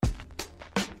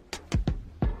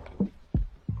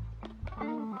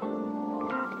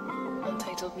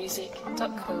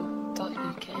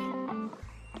untitledmusic.co.uk.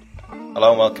 Hello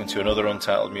and welcome to another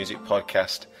Untitled Music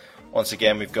podcast. Once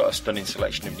again, we've got a stunning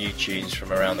selection of new tunes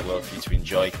from around the world for you to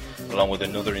enjoy, along with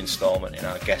another instalment in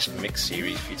our guest mix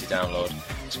series for you to download,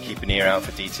 so keep an ear out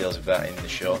for details of that in the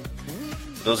show.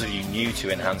 For those of you new to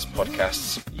Enhanced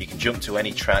Podcasts, you can jump to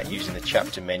any track using the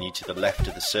chapter menu to the left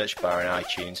of the search bar in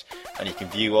iTunes, and you can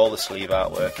view all the sleeve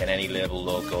artwork and any label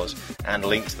logos and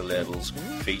link to the labels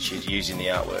featured using the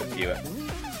artwork viewer.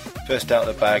 First out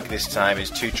of the bag this time is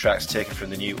two tracks taken from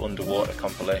the new Underwater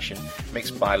compilation,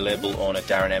 mixed by label owner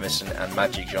Darren Emerson and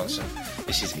Magic Johnson.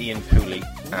 This is Ian Pooley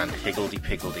and Higgledy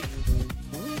Piggledy.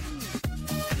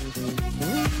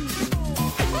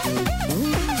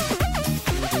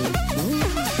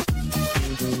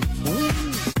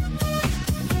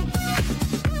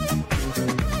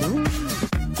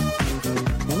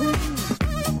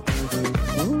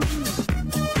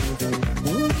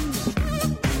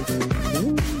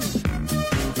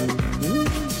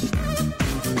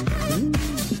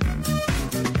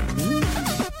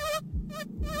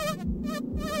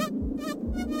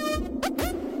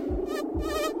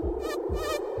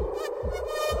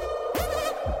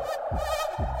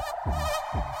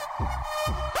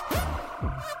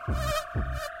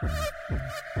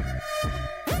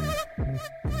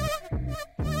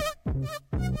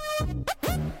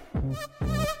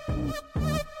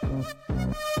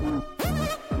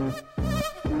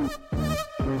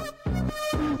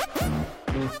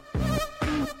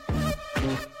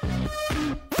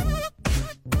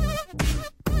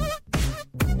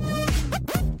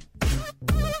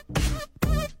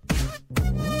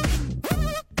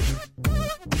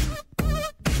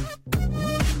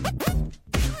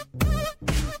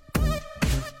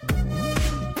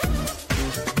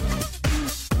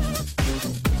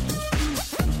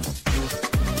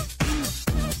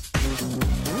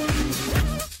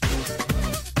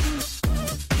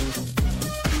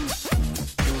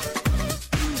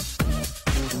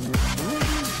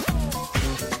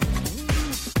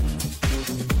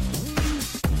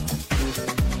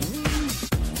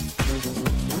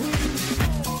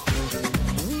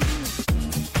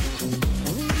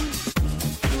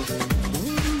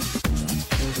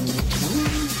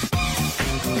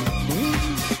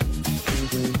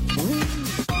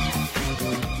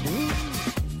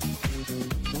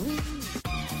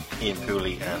 Ian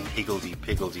Pooley and Higgledy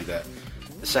Piggledy there.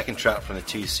 The second track from the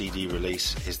 2 CD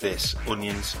release is this,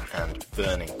 Onions and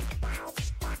Burning.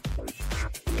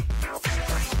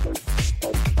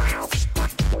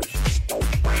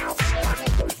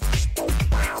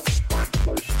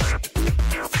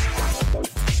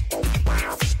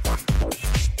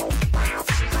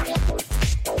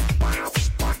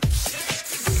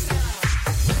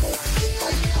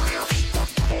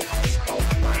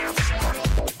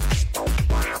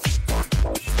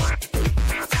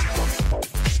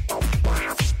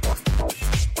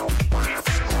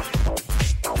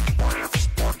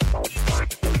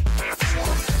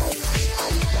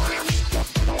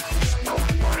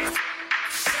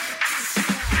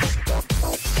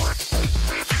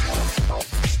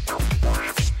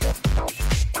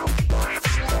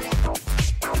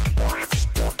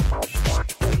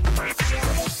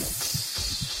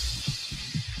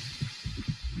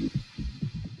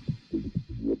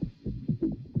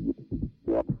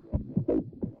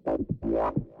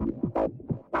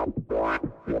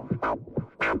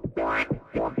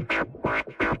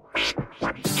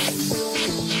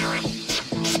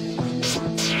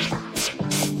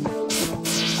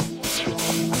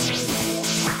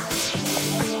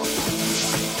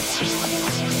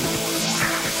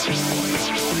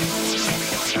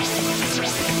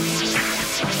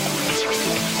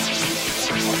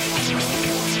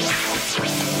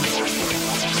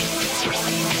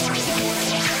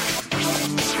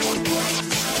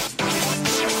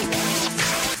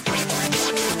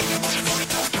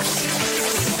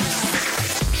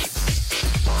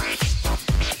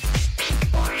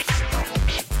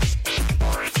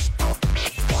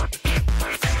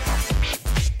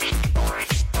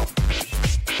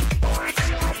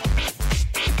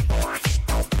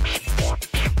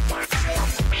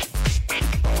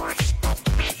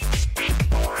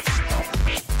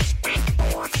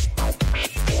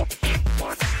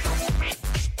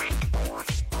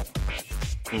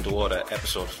 Underwater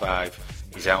Episode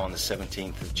 5 is out on the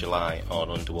 17th of July on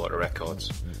Underwater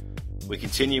Records. We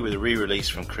continue with a re-release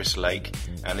from Chris Lake,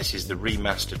 and this is the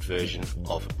remastered version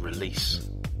of Release.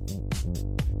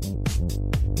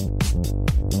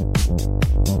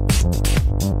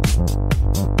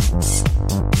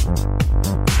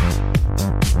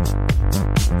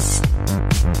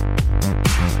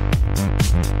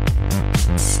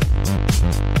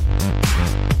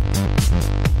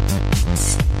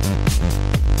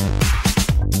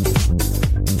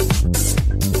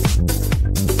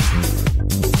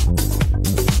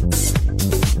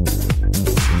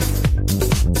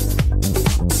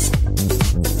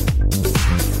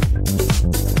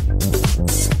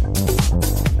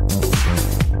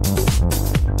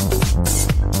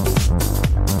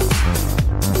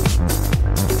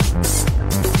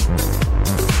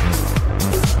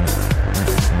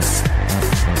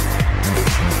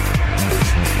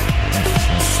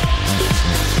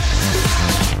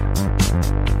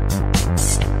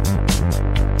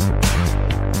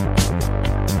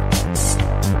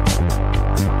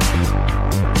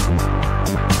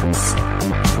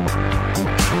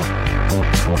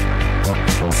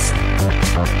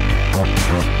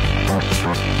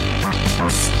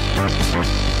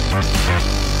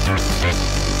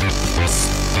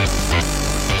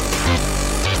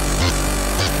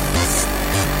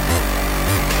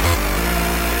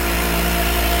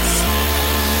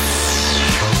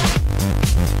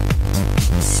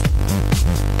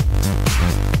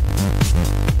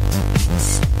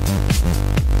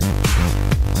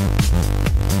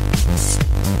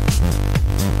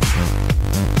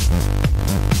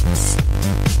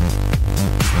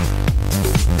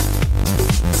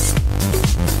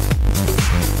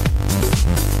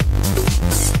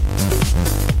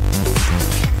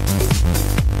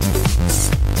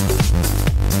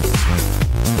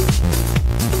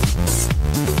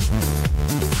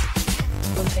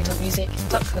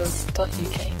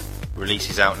 Release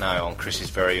is out now on Chris's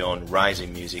very own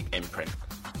Rising Music imprint.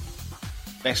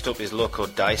 Next up is Loco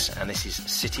Dice, and this is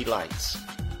City Lights.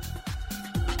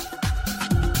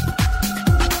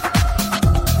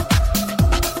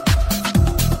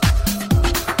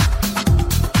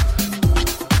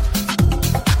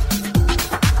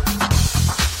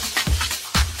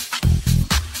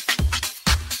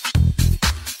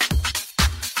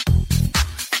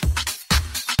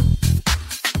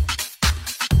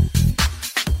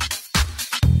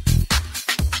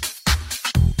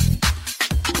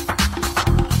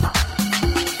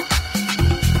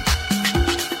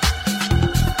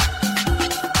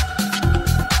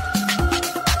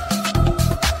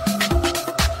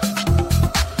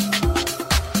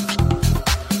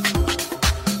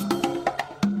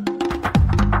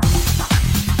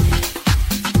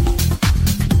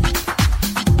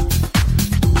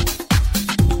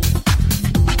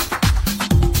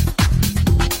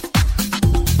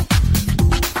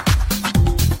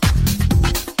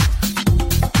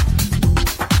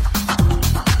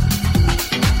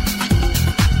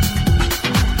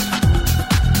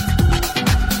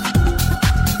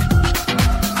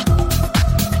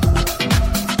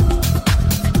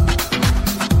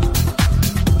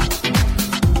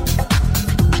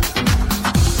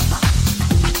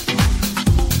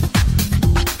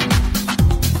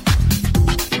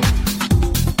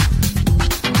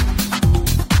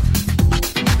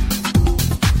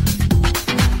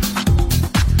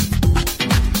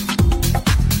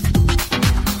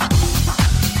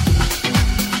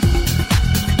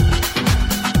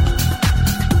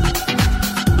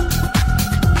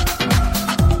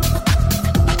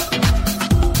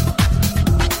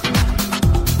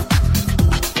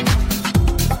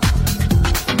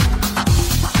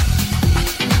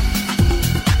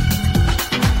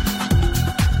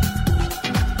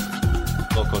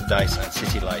 Dice and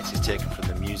City Lights is taken from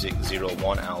the Music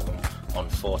 01 album on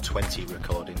 420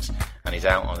 Recordings and is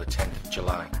out on the 10th of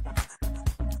July.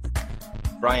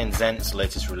 Brian Zent's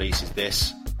latest release is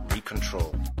this,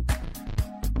 Recontrol.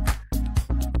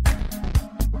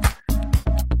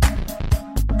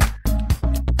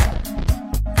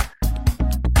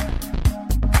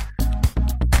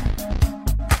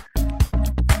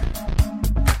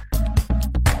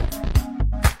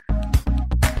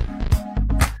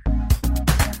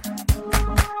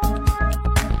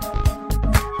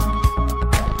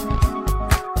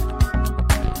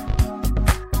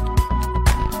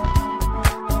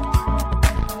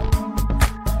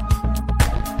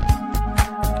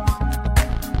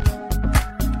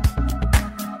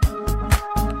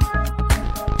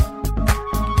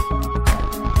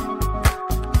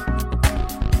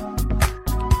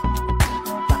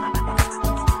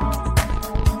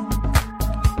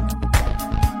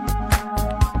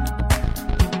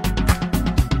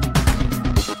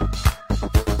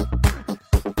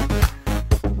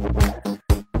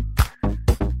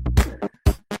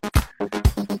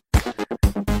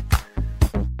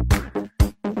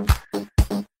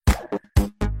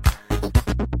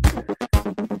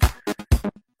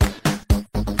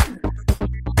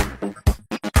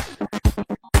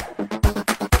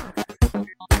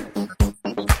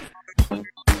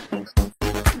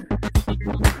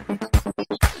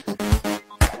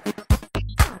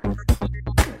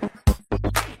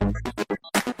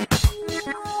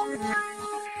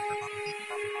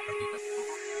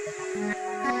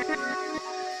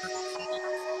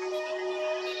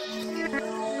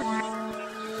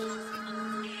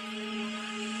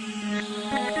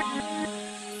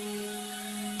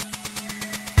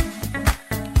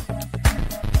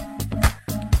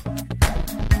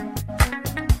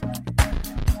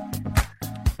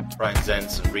 Brian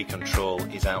Zent's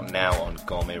Recontrol is out now on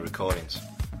Gourmet Recordings.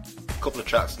 A couple of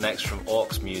tracks next from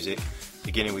Orcs Music,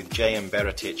 beginning with J.M.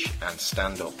 Beretich and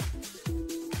Stand Up.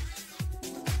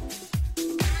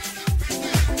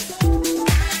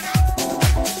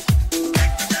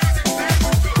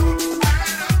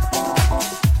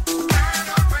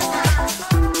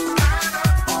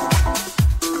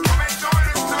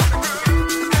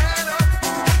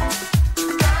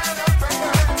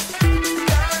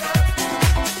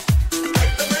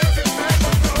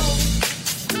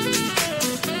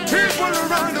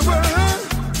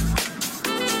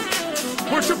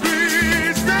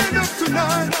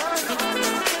 night.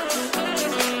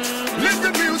 Let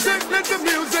the music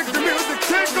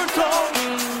take control.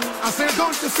 I say,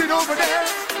 don't you sit over there,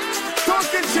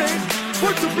 talking shit.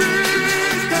 Put your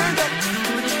feet, stand up.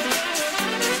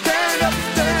 Stand up,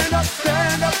 stand up,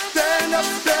 stand up, stand up,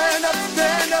 stand up,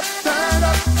 stand up, stand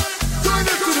up. Turn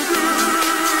it to the groove.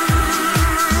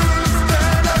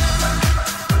 Stand up.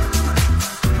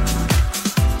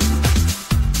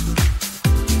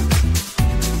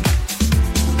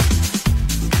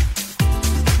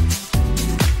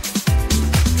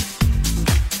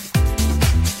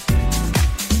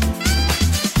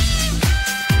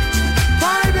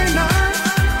 Friday night,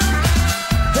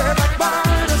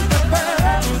 everybody's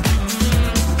prepared.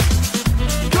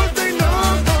 'Cause they know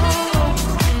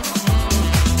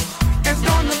it's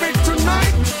gonna be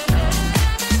tonight.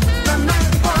 The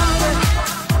night party,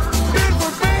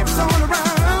 beautiful babes all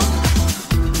around,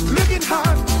 looking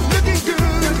hot, looking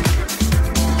good,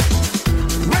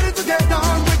 ready to get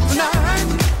on with tonight.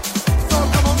 So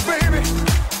come on, baby,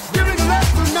 give it a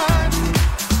left tonight.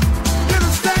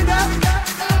 Little stand up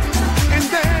and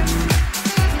then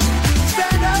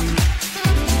stand up,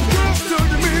 groove to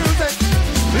the music,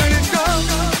 let it go.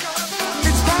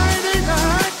 It's Friday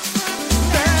night.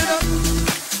 Stand up,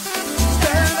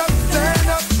 stand up, stand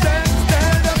up,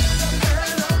 stand up.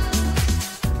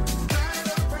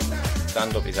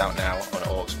 Stand Up is out now on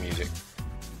Orcs Music.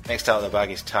 Next out of the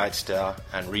bag is Tide Star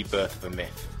and Rebirth of a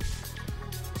Myth.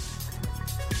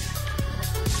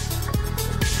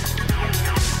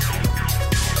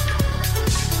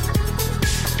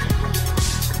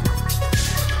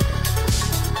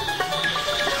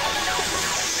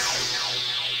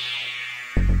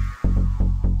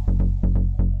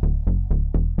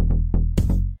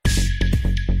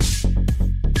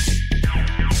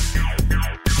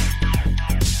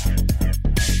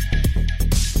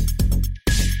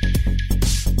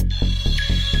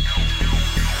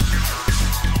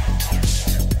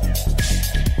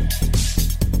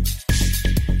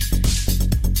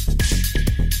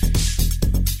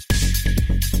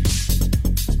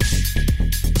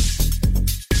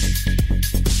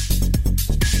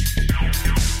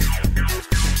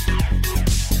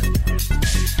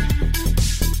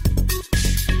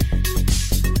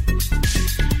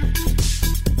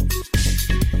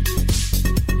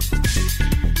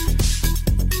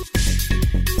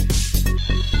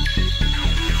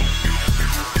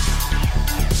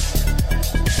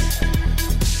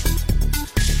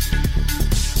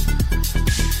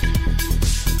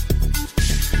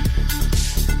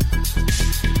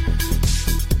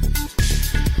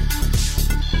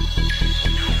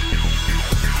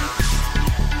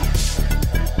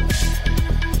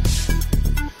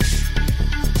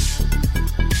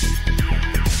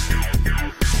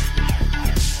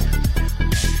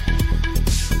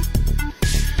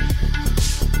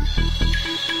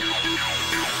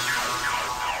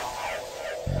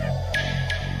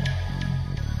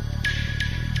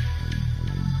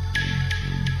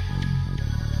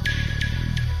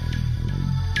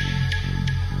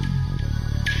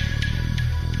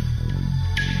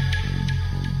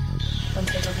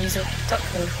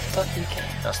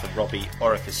 untitled.co.uk. That's the Robbie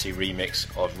Orifice remix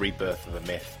of Rebirth of a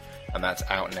Myth, and that's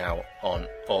out now on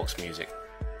Orcs Music.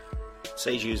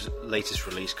 Seiju's latest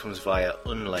release comes via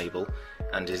Unlabel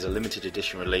and is a limited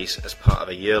edition release as part of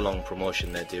a year-long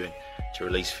promotion they're doing to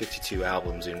release 52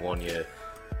 albums in 1 year.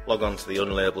 Log on to the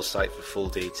Unlabel site for full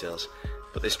details,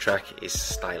 but this track is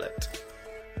Stylet.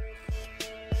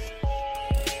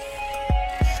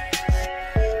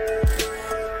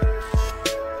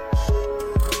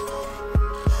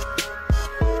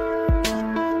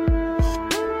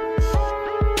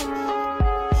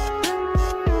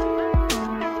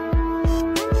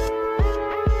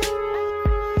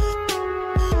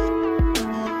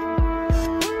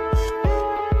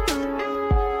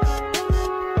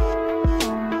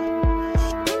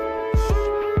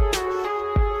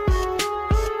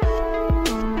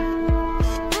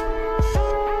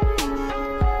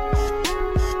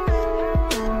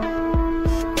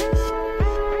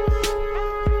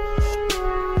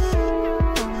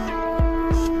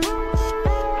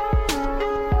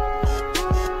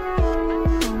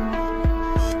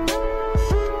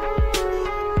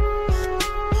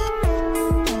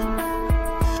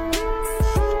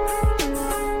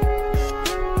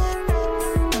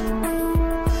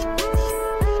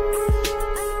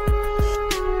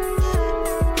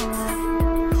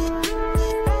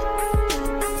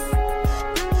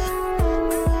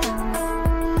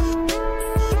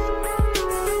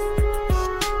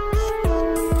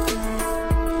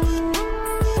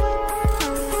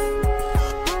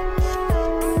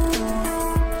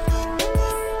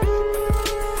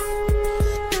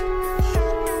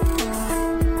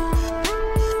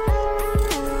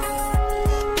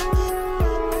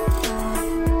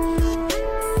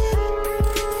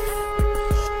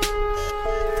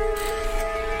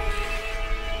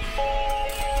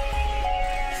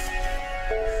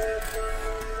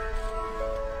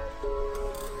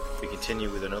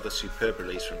 continue with another superb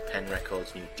release from Pen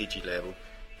Records' new Digi label.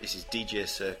 This is DJ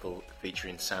Circle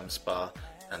featuring Sam Spar,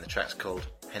 and the track's called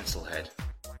Pencilhead.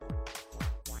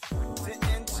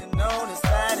 Didn't you notice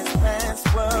that his pants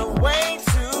were way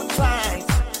too tight?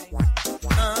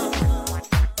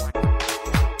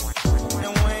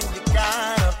 And when you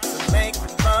got up to make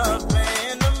love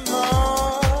in the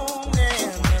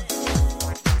morning,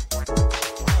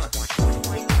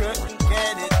 he couldn't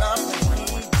get it up and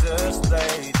he just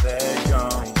lay there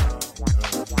young.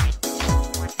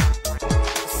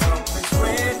 Something's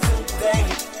weird today,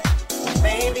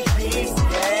 maybe he's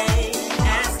gay.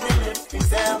 Ask him if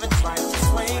he's ever tried to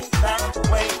swing that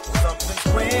way. Something's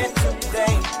weird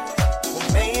today,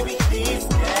 well maybe he's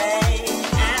gay.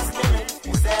 Ask him if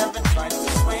he's ever tried to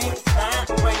swing that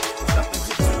way. Nothing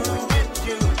to do with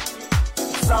you,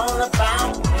 it's all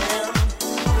about him.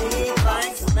 He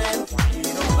likes men, he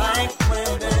don't like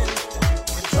women. You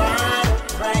can try to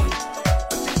pray,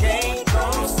 but the game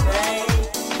gon' stay.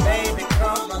 Baby,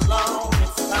 come along,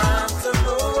 it's time to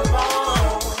move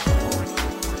on.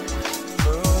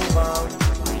 Move on,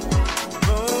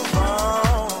 move on, move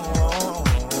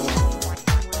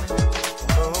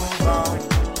on,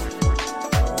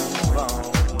 move on,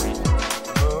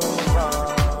 move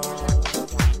on.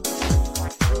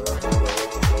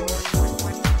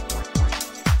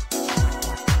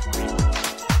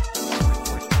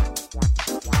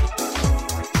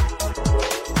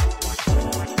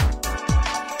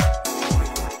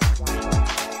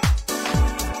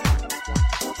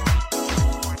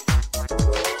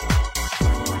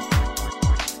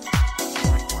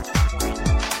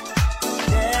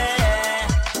 Yeah,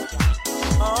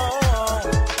 oh.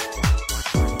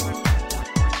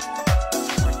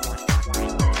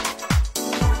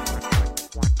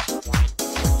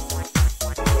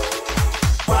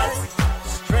 What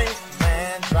straight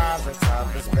man drives the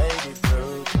topless baby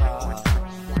blue car?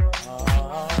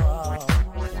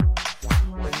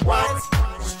 What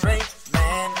straight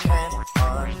man can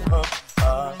unhook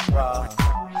a bra?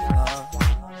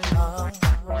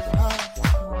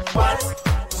 What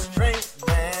straight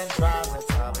man drives the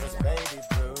topless baby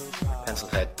blue car?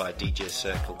 Pencilhead by DJ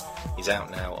Circle is out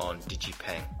now on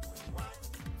DigiPeng.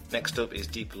 Next up is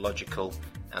Deep Logical,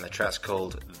 and the track's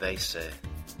called They Say.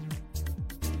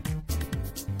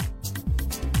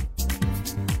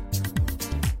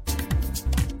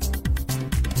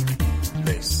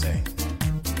 They say.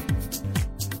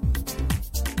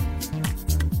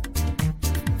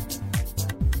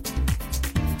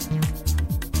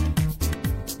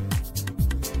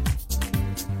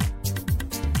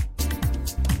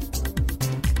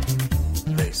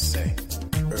 They say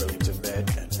early to bed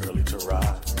and early to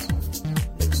rise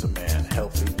makes a man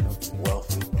healthy,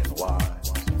 wealthy, and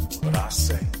wise. But I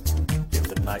say, if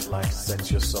the nightlife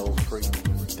sets your soul free,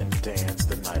 then dance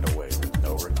the night away with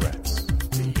no regrets.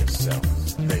 Be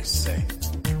yourself, they say.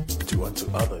 Do unto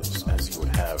others as you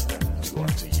would have them do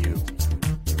unto you.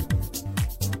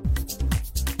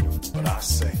 But I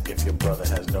say, if your brother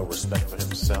has no respect for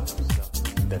himself,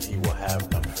 then he will have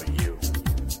none for you.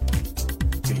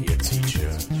 Be a teacher,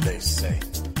 they say.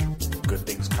 Good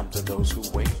things come to those who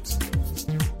wait.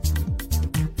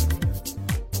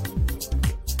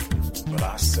 But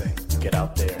I say, get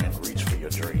out there and reach for your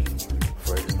dream,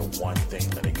 for it is the one thing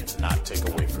that it cannot take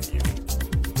away from you.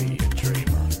 Be a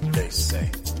dreamer, they say.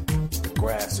 The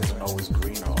grass isn't always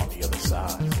greener on the other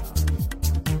side.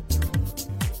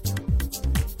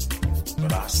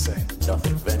 But I say,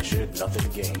 nothing ventured,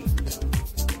 nothing gained,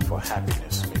 for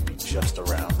happiness may be just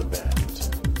around the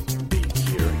bend. Be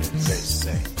curious, they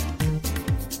say.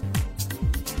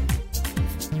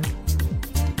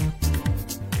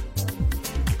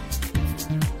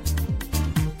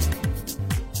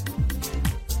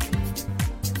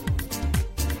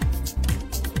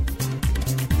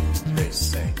 They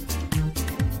say.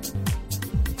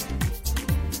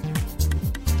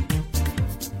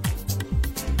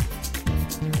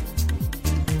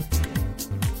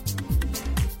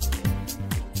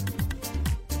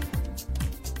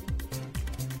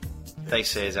 They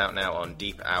Say is out now on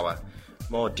Deep Hour.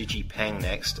 More DigiPeng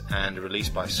next, and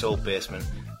released by Soul Basement.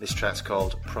 This track's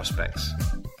called Prospects.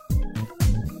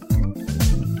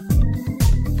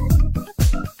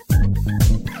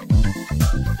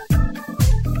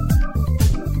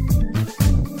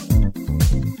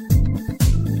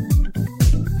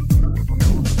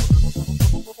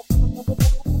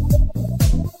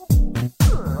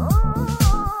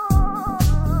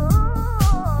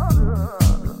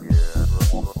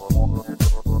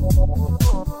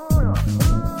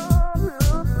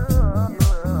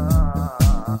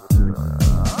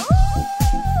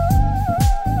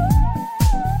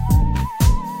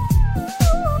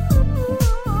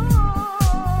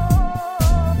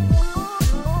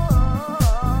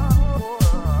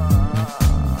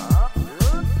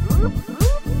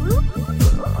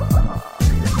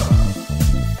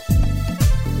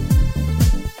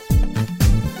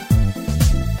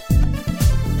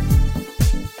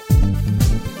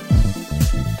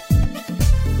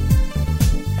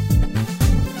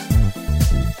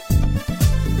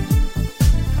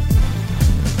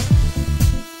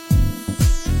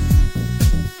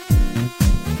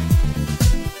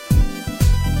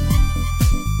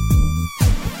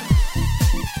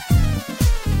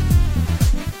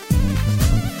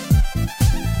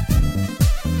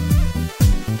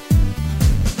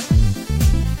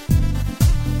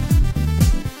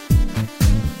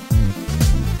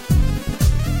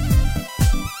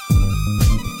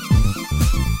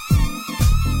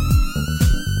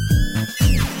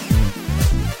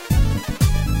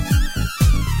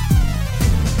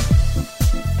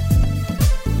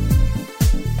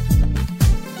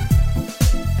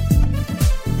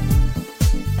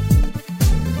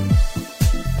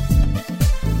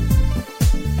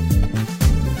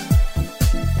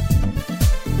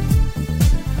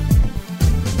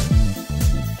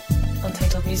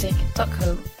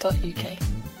 music.co.uk.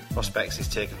 Prospects is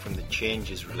taken from the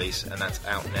Changes release, and that's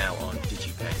out now on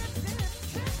Digipen.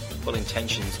 Full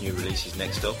Intentions new release is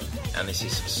next up, and this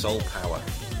is Soul Power.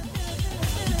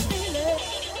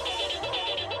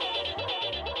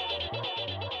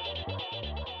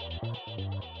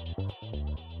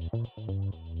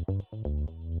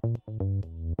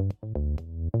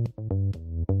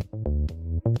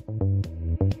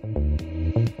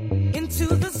 Into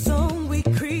the zone we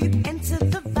creep, into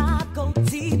the vibe, go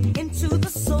deep, into the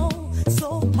soul,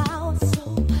 soul power,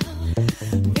 soul power.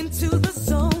 Into the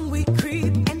zone we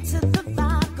creep, into the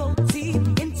vibe, go deep,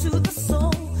 into the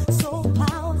soul, soul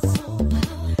power, soul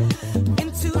power.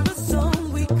 Into the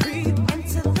zone we creep,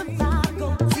 into the vibe,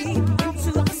 go deep,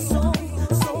 into the soul,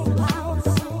 soul power,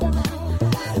 soul power.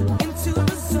 Into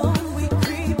the zone we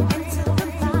creep, into the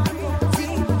vibe, go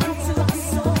deep, into the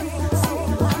soul, soul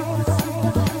power, soul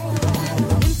power.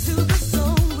 Into the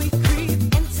zone we creep,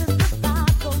 into the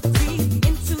vibe, go deep,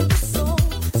 into the soul,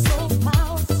 soul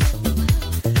power, soul power.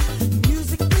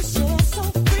 Music we share so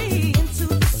free, into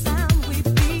the sound we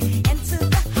be, into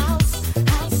the house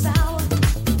hour.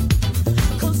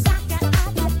 'Cause I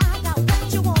got what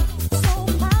you want, soul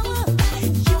power.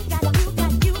 You got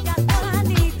what I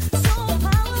need, soul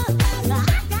power. I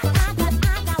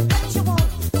got what you want,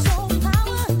 soul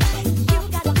power. You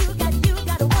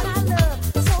got what I love,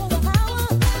 soul power.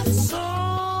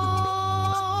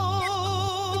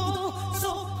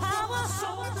 Soul power,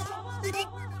 soul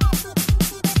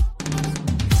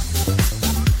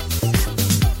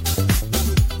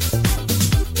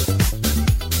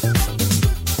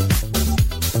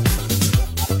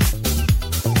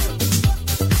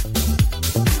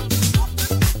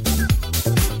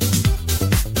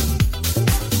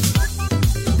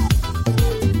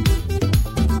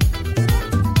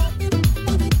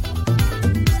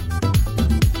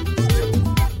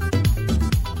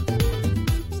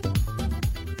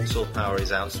Soul Power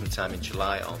is out sometime in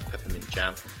July on Peppermint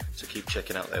Jam, so keep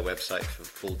checking out their website for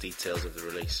full details of the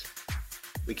release.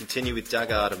 We continue with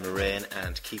Dagard and Moraine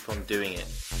and Keep On Doing It.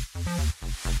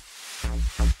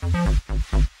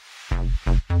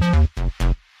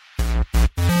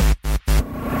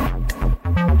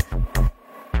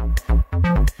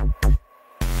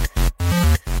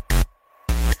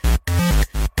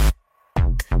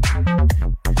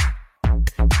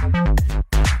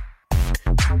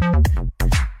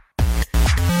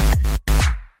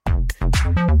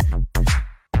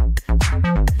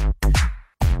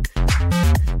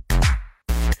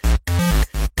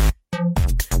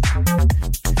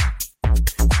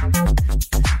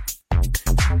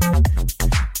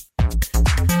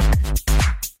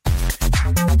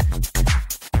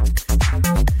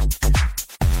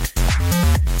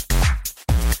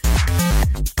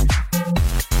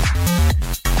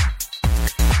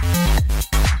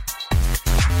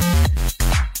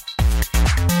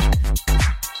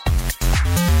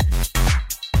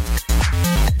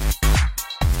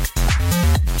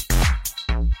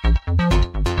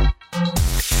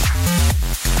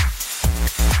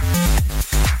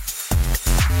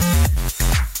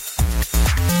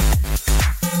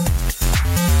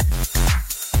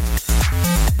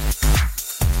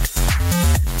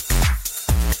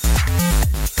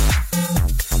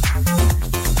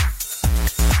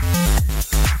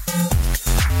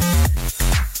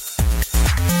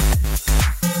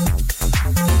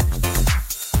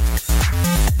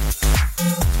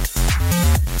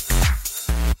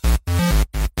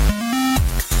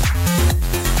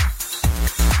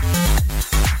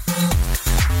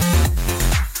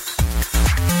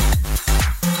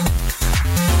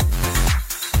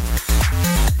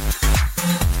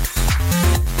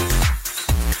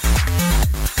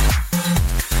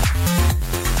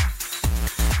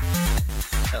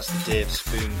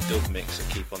 Spoon dub mix of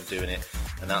Keep On Doing It,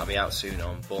 and that'll be out soon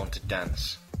on Born to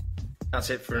Dance. That's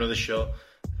it for another show.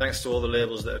 Thanks to all the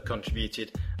labels that have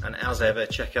contributed, and as ever,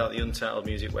 check out the Untitled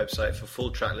Music website for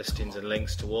full track listings and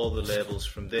links to all the labels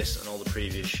from this and all the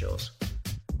previous shows.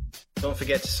 Don't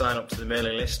forget to sign up to the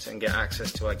mailing list and get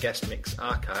access to our guest mix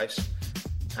archives.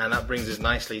 And that brings us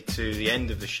nicely to the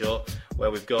end of the show,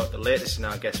 where we've got the latest in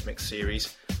our guest mix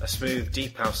series, a smooth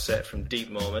deep house set from Deep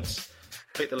Moments.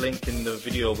 Click the link in the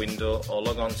video window or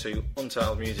log on to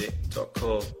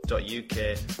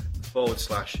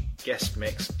untitledmusic.co.uk/guest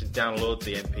mix to download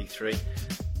the MP3,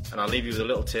 and I'll leave you with a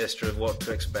little taster of what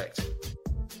to expect.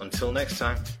 Until next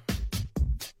time.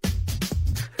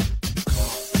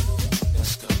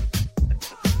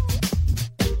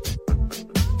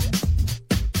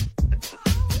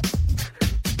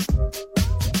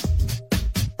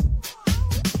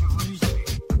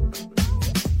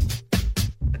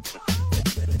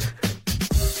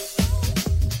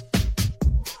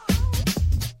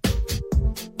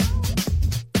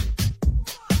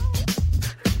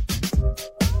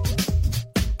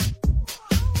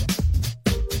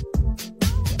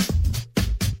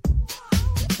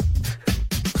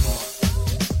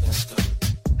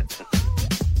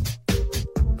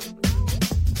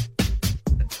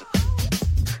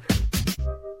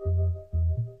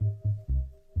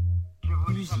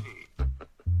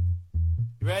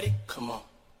 You ready? Come on,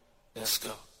 let's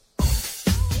go.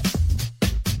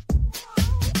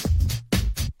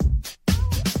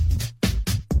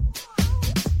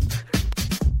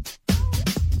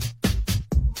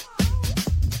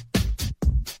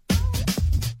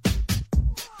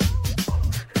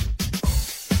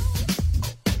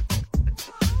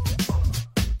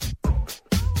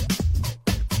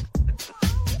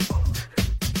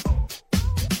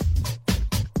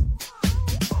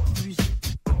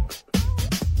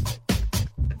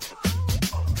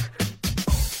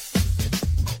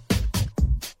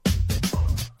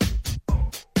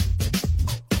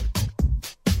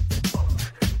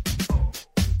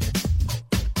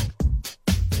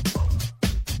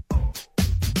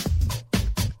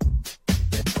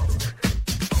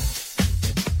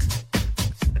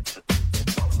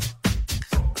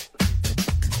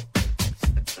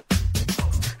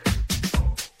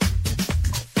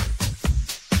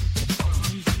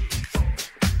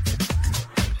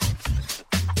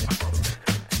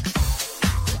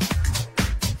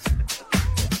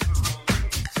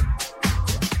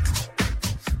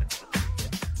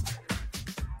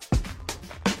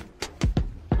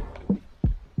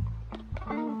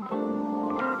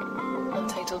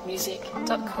 Untitled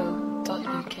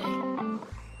music.co.uk